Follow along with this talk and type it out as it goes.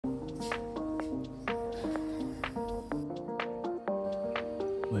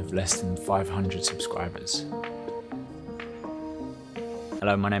with less than 500 subscribers.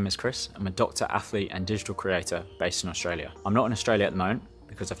 Hello, my name is Chris. I'm a doctor, athlete and digital creator based in Australia. I'm not in Australia at the moment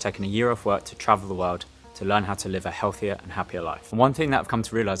because I've taken a year off work to travel the world to learn how to live a healthier and happier life. And one thing that I've come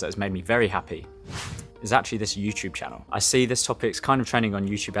to realize that has made me very happy is actually this YouTube channel. I see this topic's kind of trending on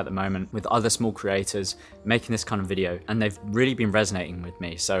YouTube at the moment with other small creators making this kind of video, and they've really been resonating with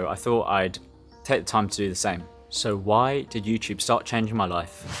me. So I thought I'd take the time to do the same. So why did YouTube start changing my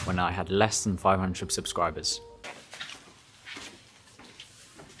life when I had less than 500 subscribers?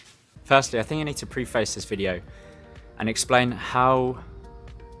 Firstly, I think I need to preface this video and explain how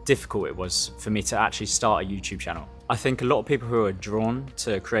difficult it was for me to actually start a YouTube channel. I think a lot of people who are drawn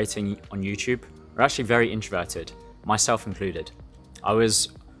to creating on YouTube are actually very introverted, myself included. I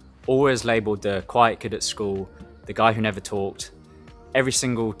was always labelled the quiet kid at school, the guy who never talked. Every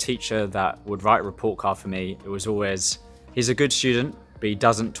single teacher that would write a report card for me, it was always, he's a good student, but he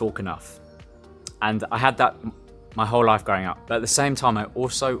doesn't talk enough. And I had that my whole life growing up. But at the same time, I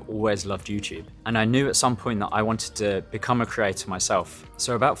also always loved YouTube. And I knew at some point that I wanted to become a creator myself.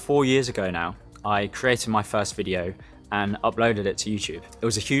 So about 4 years ago now, I created my first video and uploaded it to YouTube. It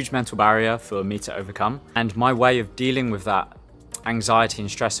was a huge mental barrier for me to overcome. And my way of dealing with that anxiety and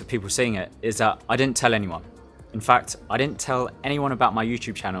stress of people seeing it is that I didn't tell anyone. In fact, I didn't tell anyone about my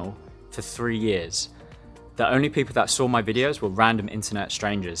YouTube channel for 3 years. The only people that saw my videos were random internet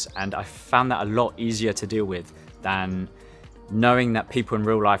strangers, and I found that a lot easier to deal with than knowing that people in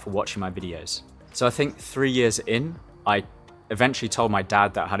real life were watching my videos. So I think 3 years in, I eventually told my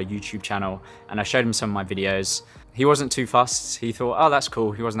dad that I had a YouTube channel, and I showed him some of my videos. He wasn't too fussed. He thought, oh, that's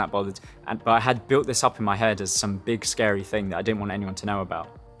cool. He wasn't that bothered. But I had built this up in my head as some big scary thing that I didn't want anyone to know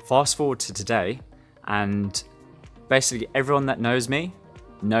about. Fast forward to today, and basically everyone that knows me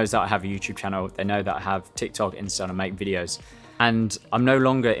knows that I have a YouTube channel. They know that I have TikTok, Insta, and I make videos. And I'm no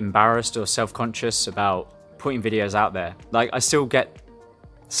longer embarrassed or self-conscious about putting videos out there. Like, I still get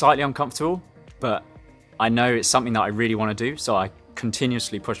slightly uncomfortable, but I know it's something that I really want to do, so I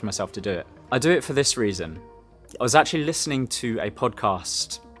continuously push myself to do it. I do it for this reason. I was actually listening to a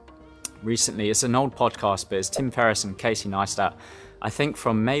podcast recently. It's an old podcast, but it's Tim Ferriss and Casey Neistat, I think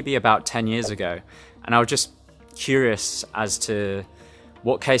from maybe about 10 years ago. And I was just curious as to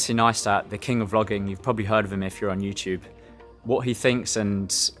what Casey Neistat, the king of vlogging, you've probably heard of him if you're on YouTube, what he thinks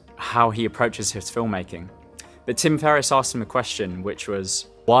and how he approaches his filmmaking. But Tim Ferriss asked him a question, which was,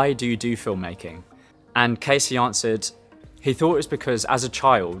 why do you do filmmaking? And Casey answered, he thought it was because as a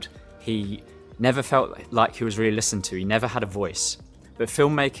child, he never felt like he was really listened to. He never had a voice. But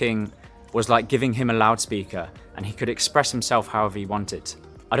filmmaking was like giving him a loudspeaker, and he could express himself however he wanted.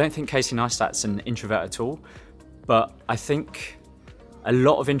 I don't think Casey Neistat's an introvert at all, but I think a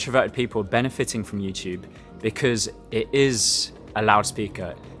lot of introverted people are benefiting from YouTube because it is a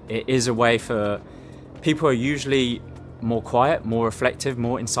loudspeaker. It is a way for people who are usually more quiet, more reflective,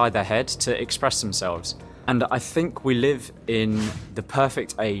 more inside their head to express themselves. And I think we live in the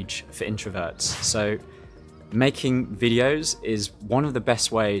perfect age for introverts. So making videos is one of the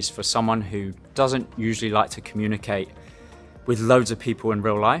best ways for someone who doesn't usually like to communicate with loads of people in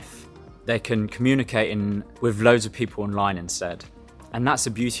real life. They can communicate with loads of people online instead. And that's the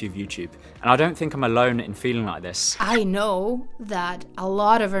beauty of YouTube. And I don't think I'm alone in feeling like this. I know that a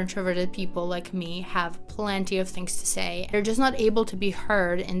lot of introverted people like me have plenty of things to say. They're just not able to be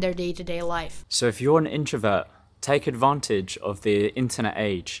heard in their day-to-day life. So if you're an introvert, take advantage of the internet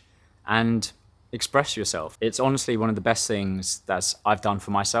age and express yourself. It's honestly one of the best things that I've done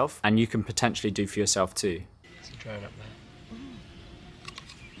for myself, and you can potentially do for yourself too. There's a drone up there.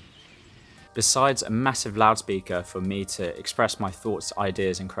 Besides a massive loudspeaker for me to express my thoughts,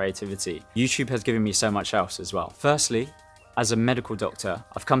 ideas and creativity, YouTube has given me so much else as well. Firstly, as a medical doctor,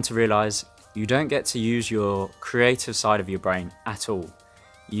 I've come to realise you don't get to use your creative side of your brain at all.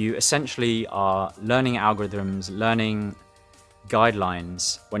 You essentially are learning algorithms, learning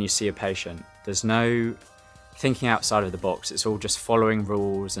guidelines when you see a patient. There's no thinking outside of the box. It's all just following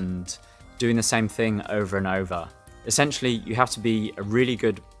rules and doing the same thing over and over. Essentially, you have to be a really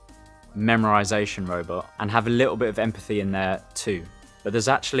good memorization robot and have a little bit of empathy in there too. But there's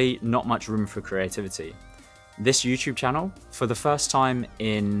actually not much room for creativity. This YouTube channel, for the first time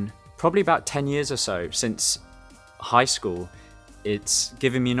in probably about 10 years or so since high school, it's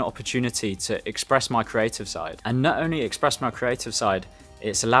given me an opportunity to express my creative side. And not only express my creative side,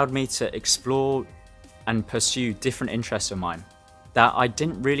 it's allowed me to explore and pursue different interests of mine that I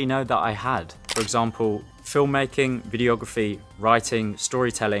didn't really know that I had. For example, filmmaking, videography, writing,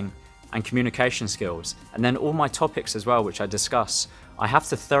 storytelling, and communication skills. And then all my topics as well, which I discuss, I have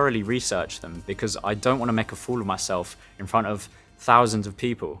to thoroughly research them because I don't want to make a fool of myself in front of thousands of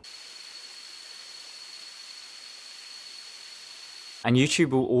people. And YouTube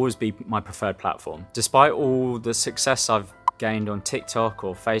will always be my preferred platform. Despite all the success I've gained on TikTok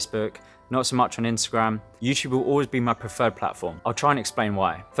or Facebook, not so much on Instagram, YouTube will always be my preferred platform. I'll try and explain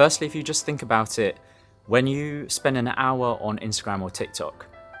why. Firstly, if you just think about it, when you spend an hour on Instagram or TikTok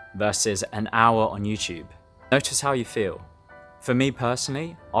versus an hour on YouTube, notice how you feel. For me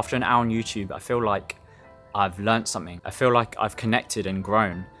personally, after an hour on YouTube, I feel like I've learned something. I feel like I've connected and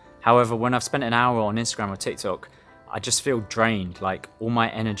grown. However, when I've spent an hour on Instagram or TikTok, I just feel drained, like all my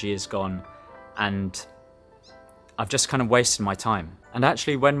energy is gone and I've just kind of wasted my time. And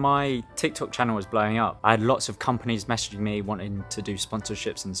actually, when my TikTok channel was blowing up, I had lots of companies messaging me wanting to do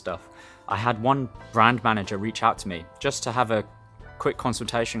sponsorships and stuff. I had one brand manager reach out to me just to have a quick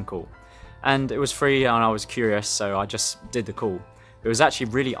consultation call. And it was free and I was curious, so I just did the call. It was actually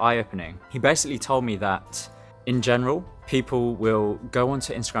really eye-opening. He basically told me that in general, people will go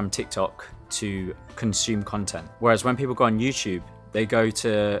onto Instagram and TikTok to consume content. Whereas when people go on YouTube, they go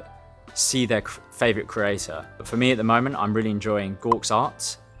to see their favorite creator. But for me at the moment, I'm really enjoying Gork's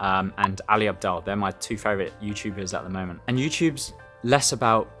Art and Ali Abdal. They're my two favorite YouTubers at the moment. And YouTube's less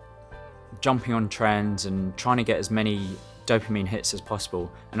about jumping on trends and trying to get as many dopamine hits as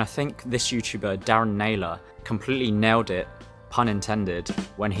possible. And I think this YouTuber, Darren Naylor, completely nailed it, pun intended,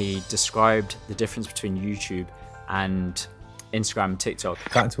 when he described the difference between YouTube and Instagram and TikTok.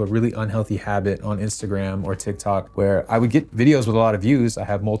 Got into a really unhealthy habit on Instagram or TikTok where I would get videos with a lot of views. I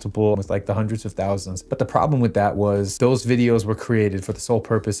have multiple with like the hundreds of thousands. But the problem with that was those videos were created for the sole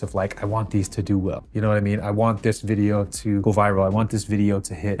purpose of like, I want these to do well. You know what I mean? I want this video to go viral. I want this video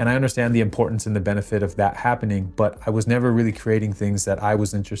to hit. And I understand the importance and the benefit of that happening, but I was never really creating things that I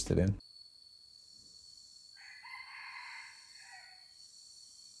was interested in.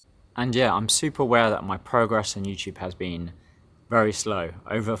 And yeah, I'm super aware that my progress on YouTube has been very slow.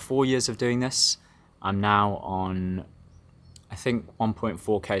 Over 4 years of doing this, I'm now on, I think,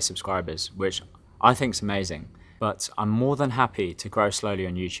 1.4K subscribers, which I think is amazing. But I'm more than happy to grow slowly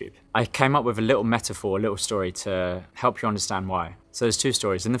on YouTube. I came up with a little metaphor, a little story to help you understand why. So there's two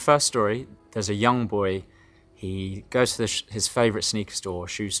stories. In the first story, there's a young boy. He goes to his favorite sneaker store,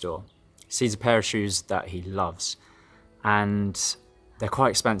 shoe store, sees a pair of shoes that he loves, and they're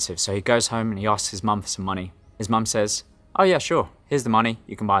quite expensive. So he goes home and he asks his mum for some money. His mum says, "Oh yeah, sure, here's the money,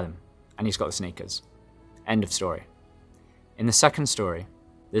 you can buy them." And he's got the sneakers. End of story. In the second story,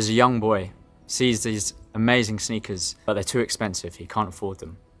 there's a young boy, sees these amazing sneakers, but they're too expensive, he can't afford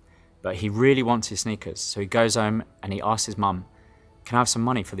them. But he really wants his sneakers, so he goes home and he asks his mum, "Can I have some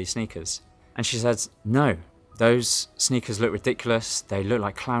money for these sneakers?" And she says, "No, those sneakers look ridiculous, they look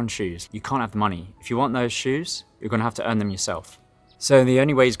like clown shoes. You can't have the money. If you want those shoes, you're gonna have to earn them yourself." So the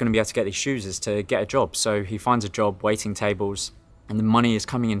only way he's going to be able to get these shoes is to get a job. So he finds a job waiting tables and the money is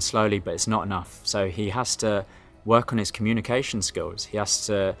coming in slowly, but it's not enough. So he has to work on his communication skills. He has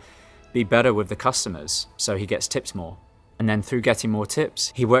to be better with the customers so he gets tips more. And then through getting more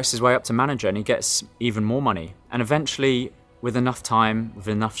tips, he works his way up to manager and he gets even more money. And eventually, with enough time, with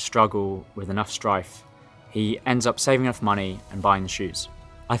enough struggle, with enough strife, he ends up saving enough money and buying the shoes.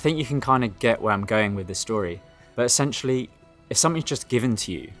 I think you can kind of get where I'm going with this story, but essentially, if something's just given to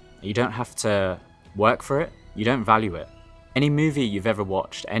you, you don't have to work for it, you don't value it. Any movie you've ever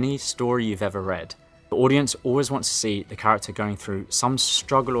watched, any story you've ever read, the audience always wants to see the character going through some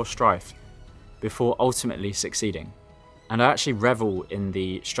struggle or strife before ultimately succeeding. And I actually revel in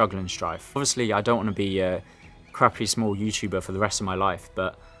the struggle and strife. Obviously, I don't want to be a crappy small YouTuber for the rest of my life,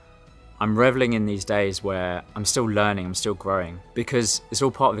 but I'm reveling in these days where I'm still learning, I'm still growing, because it's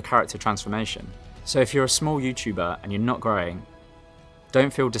all part of the character transformation. So if you're a small YouTuber and you're not growing,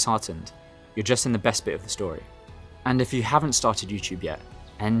 don't feel disheartened. You're just in the best bit of the story. And if you haven't started YouTube yet,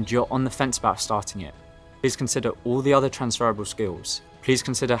 and you're on the fence about starting it, please consider all the other transferable skills. Please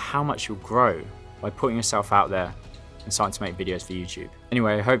consider how much you'll grow by putting yourself out there and starting to make videos for YouTube.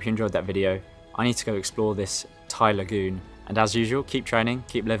 Anyway, I hope you enjoyed that video. I need to go explore this Thai lagoon. And as usual, keep training,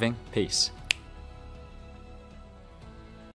 keep living, peace.